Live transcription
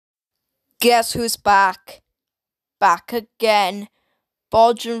Guess who's back? Back again.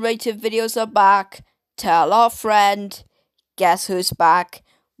 Unrated videos are back. Tell our friend. Guess who's back?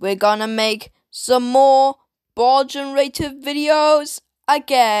 We're gonna make some more Unrated videos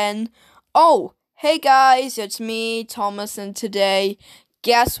again. Oh, hey guys, it's me, Thomas, and today,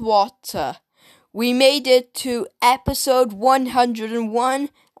 guess what? We made it to episode 101,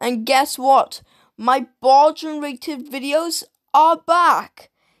 and guess what? My Unrated videos are back.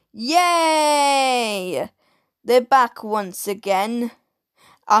 Yay! They're back once again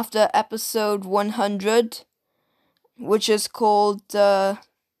after episode 100, which is called the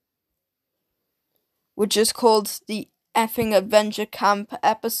effing Avenger Camp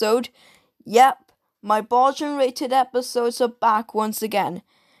episode. Yep, my Unrated episodes are back once again.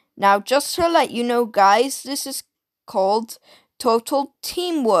 Now, just to let you know, guys, this is called Total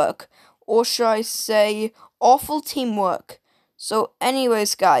Teamwork, or should I say, Awful Teamwork. So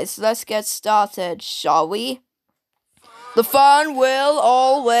anyways, guys, let's get started, shall we? The fun will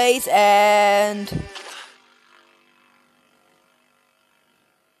always end.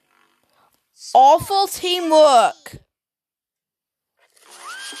 Awful teamwork.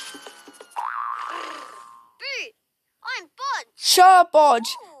 Boo! I'm Bodge. Shut up,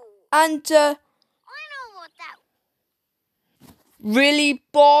 Bodge. And, I know what that... Really,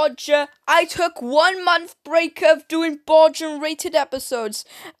 Bodge? I took 1 month break of doing Unrated episodes,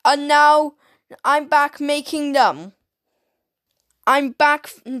 and now I'm back making them. I'm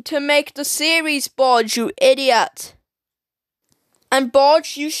back to make the series, Bodge, you idiot. And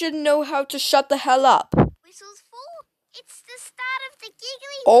Bodge, you should know how to shut the hell up. Whistle's full. It's the start of the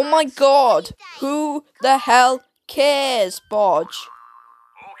giggly... Oh my god, who the hell cares, Bodge?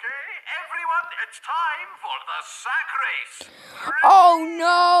 Okay, everyone, it's time for the sack race. Oh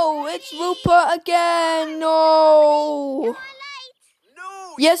no, it's Rupert again, no.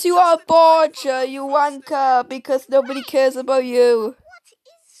 No, Yes, you are, Bodge, you wanker, because nobody cares about you. What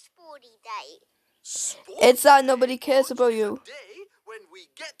is Sporty Day? It's that nobody cares about you. Day when we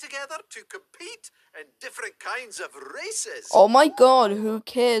get together to compete in different kinds of races. Oh my god, who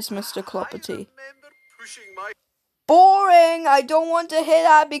cares, Mr. Clopperty? I remember pushing my... Boring, I don't want to hear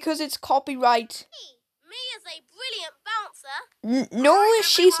that because it's copyright. Me as a brilliant bouncer. No,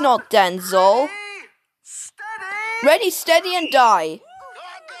 she's not Denzel. Steady! Ready, steady, and die.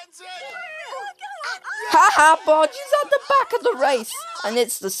 Haha, Bodge is at the back of the race. And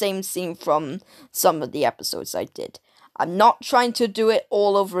it's the same scene from some of the episodes I did. I'm not trying to do it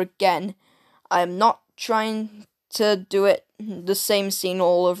all over again. I'm not trying to do it the same scene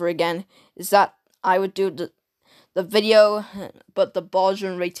all over again. Is that I would do the video, but the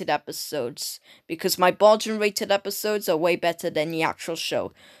Unrated episodes. Because my Unrated episodes are way better than the actual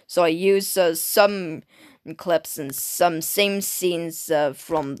show. So I use some clips and some same scenes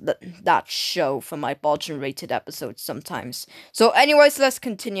from that show for my Unrated episodes sometimes. So anyways, let's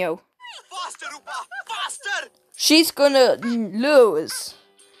continue. Faster, Rupa! Faster! She's gonna lose.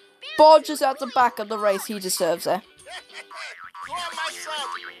 Bodge is at the back of the race. He deserves it. Go on, my son!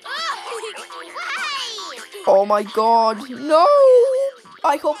 Oh my god, no!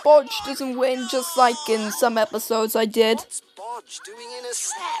 I hope Bodge doesn't win just like in some episodes I did. What's Bodge doing in a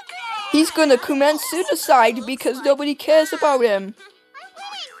sack? He's gonna commit suicide because nobody cares about him.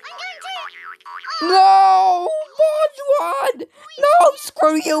 No! Bodge won! No!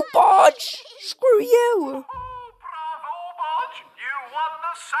 Screw you, Bodge! Screw you! Oh, bravo, Bodge! You won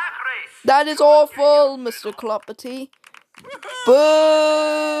the sack race! That is awful, Mr. Clopperty. Boo!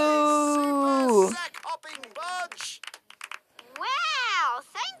 Sack hopping, Bodge! Wow,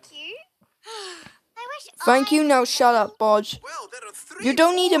 thank you. Thank you, now shut up, Bodge. Well, there are 3 You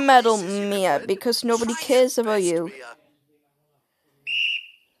don't need a more medal, races you Mia, can because win. nobody Try cares your about best, you. Mia.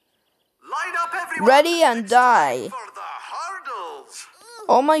 Line up, everyone. Ready and It's time die. for the hurdles.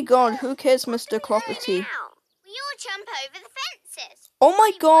 Oh my god, who cares, Mr. Clopperty? Now, we all jump over the fences. Oh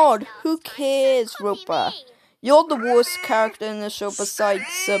my god, who cares, Rupert? You're the worst character in the show besides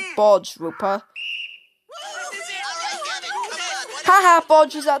Bodge, Rupert. Haha,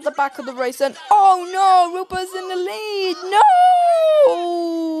 Bodge is at the back of the race and oh no, Rupert's in the lead.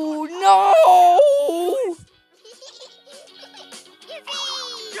 No! No!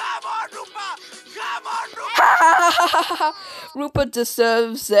 Come on, Rupa! Come on, Rupa! Rupert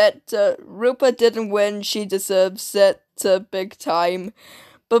deserves it. Rupert didn't win. She deserves it big time.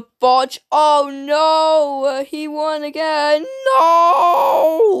 But Bodge, oh no! He won again.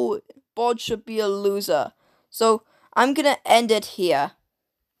 No! Bodge should be a loser. So I'm gonna end it here.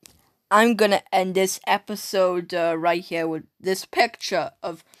 I'm gonna end this episode right here with this picture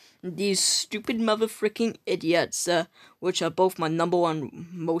of these stupid mother freaking idiots, which are both my number one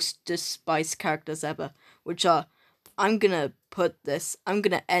most despised characters ever, which are, I'm gonna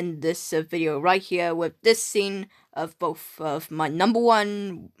end this video right here with this scene of both of my number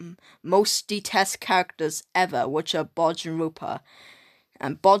one most detest characters ever, which are Bodge and Roper.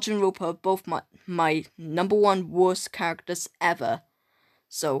 And Bodge and Roper are both my number one worst characters ever.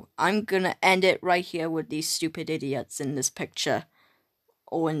 So I'm gonna end it right here with these stupid idiots in this picture.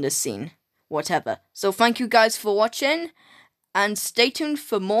 Or in this scene. Whatever. So thank you guys for watching. And stay tuned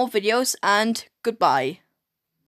for more videos. And goodbye.